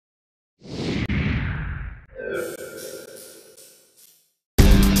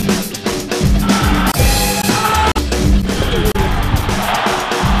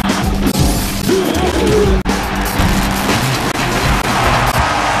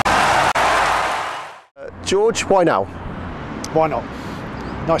George, why now? Why not?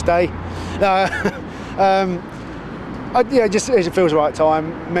 Nice day. Yeah, just it feels the right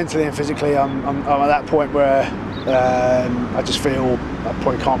time, mentally and physically. I'm at that point where I just feel I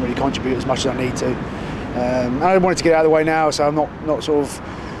probably can't really contribute as much as I need to. I wanted to get out of the way now, so I'm not sort of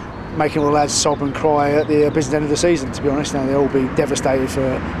making all the lads sob and cry at the business end of the season. To be honest, now they'll all be devastated for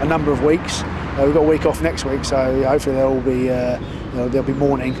a number of weeks. We've got a week off next week, so hopefully they'll all be they'll be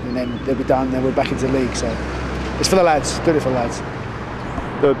mourning, and then they'll be done. Then we're back into the league. So it's for the lads. Doing it for the lads.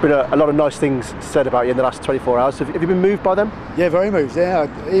 There have been a lot of nice things said about you in the last 24 hours. Have you been moved by them? Yeah, very moved. Yeah,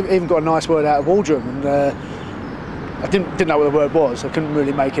 I even got a nice word out of Waldrum, and I didn't know what the word was. I couldn't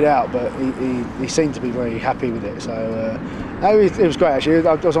really make it out, but he seemed to be very happy with it. So it was great actually.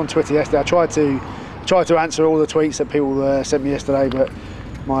 I was on Twitter yesterday. I tried to answer all the tweets that people sent me yesterday, but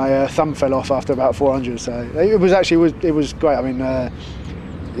my thumb fell off after about 400. So it was great. I mean.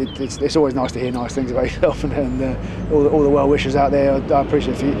 It's always nice to hear nice things about yourself, and all the well wishers out there. I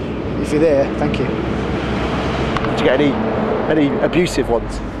appreciate if you're there. Thank you. Did you get any abusive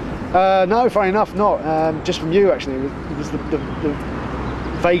ones? No, funny enough, not. Just from you actually. It was the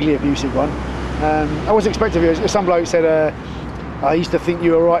vaguely abusive one. I wasn't expecting you. Some bloke said, "I used to think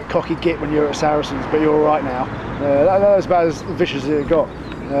you were a right cocky git when you were at Saracens, but you're all right now." That was about as vicious as it got.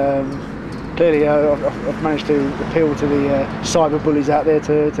 Clearly, I've managed to appeal to the cyber bullies out there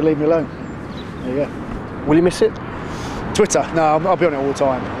to leave me alone. There you go. Will you miss it? Twitter? No, I'll be on it all the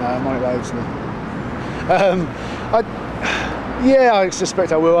time. I'm on it loads. I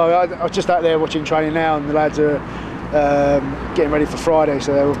suspect I will. I was just out there watching training now, and the lads are getting ready for Friday,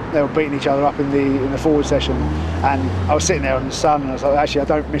 so they were beating each other up in the forward session. And I was sitting there in the sun, and I was like, actually, I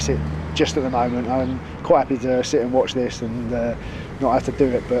don't miss it just at the moment. I'm quite happy to sit and watch this and not have to do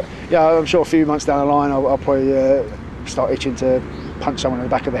it. But yeah, I'm sure a few months down the line I'll probably start itching to punch someone in the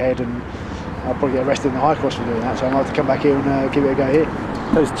back of the head, and I'll probably get arrested in the High Cross for doing that. So I might have to come back here and give it a go here.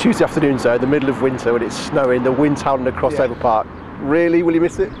 Those Tuesday afternoons though, in the middle of winter when it's snowing, the wind's howling across Over Park. Really, will you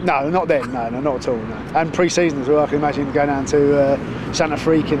miss it? No, not then. No, not at all. No. And pre-season as well. I can imagine going down to Santa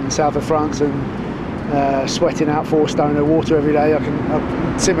Frique in the south of France and sweating out 4 stone of water every day. I can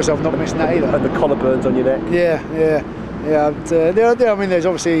see myself not missing that either. And the collar burns on your neck. Yeah. I mean, there's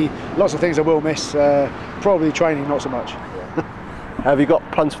obviously lots of things I will miss. Probably training, not so much. Have you got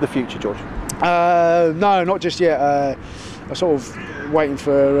plans for the future, George? No, not just yet. I'm sort of waiting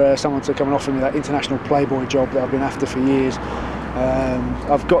for someone to come and offer me that international Playboy job that I've been after for years.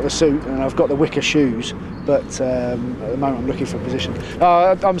 I've got the suit and I've got the wicker shoes, but at the moment I'm looking for a position.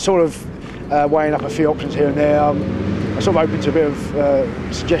 I'm sort of weighing up a few options here and there. I'm sort of open to a bit of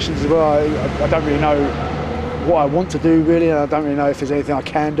suggestions as well. I don't really know what I want to do really, and I don't really know if there's anything I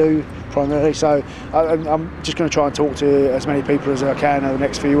can do primarily. So I'm just going to try and talk to as many people as I can over the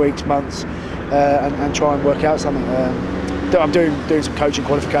next few weeks, months, and try and work out something. I'm doing some coaching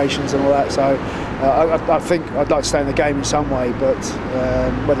qualifications and all that, so I think I'd like to stay in the game in some way, but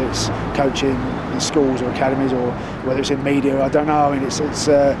whether it's coaching in schools or academies or whether it's in media, I don't know. I mean, it's just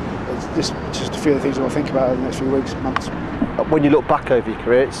a few of the things I want to think about over the next few weeks, months. When you look back over your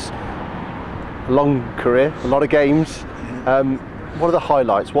career, it's a long career, a lot of games. What are the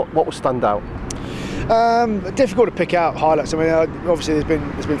highlights? What will stand out? Difficult to pick out highlights. I mean, obviously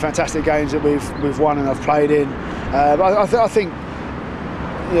there's been fantastic games that we've won and I've played in. But I think,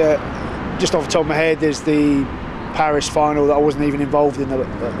 yeah, just off the top of my head, there's the Paris final that I wasn't even involved in,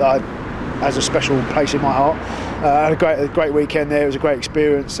 that has a special place in my heart. I had a great weekend there. It was a great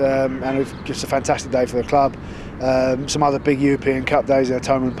experience, and it was just a fantastic day for the club. Some other big European Cup days at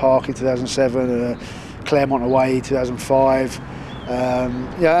Thomond Park in 2007, Claremont away 2005.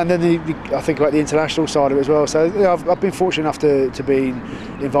 And then I think about the international side of it as well. So I've been fortunate enough to be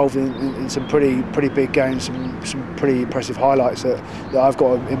involved in some pretty big games, some pretty impressive highlights that I've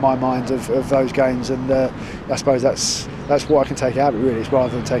got in my mind of those games, and I suppose that's what I can take out of it really. It's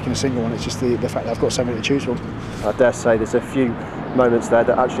rather than taking a single one, it's just the fact that I've got so many to choose from. I dare say there's a few moments there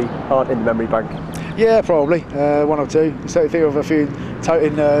that actually aren't in the memory bank. Yeah, probably one or two. So I think of a few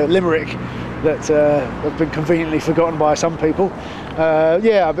in Limerick that have been conveniently forgotten by some people.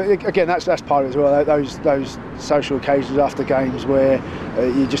 But again, that's part of it as well. Those social occasions after games where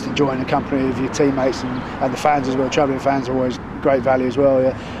you're just enjoying the company of your teammates and the fans as well. Travelling fans are always great value as well.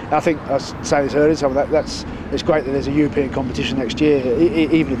 Yeah. And I think I was saying this earlier. Some of it's great that there's a European competition next year,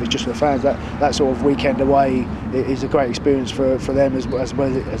 even if it's just for the fans. That sort of weekend away is a great experience for them as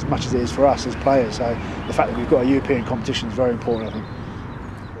much as it is for us as players. So the fact that we've got a European competition is very important, I think.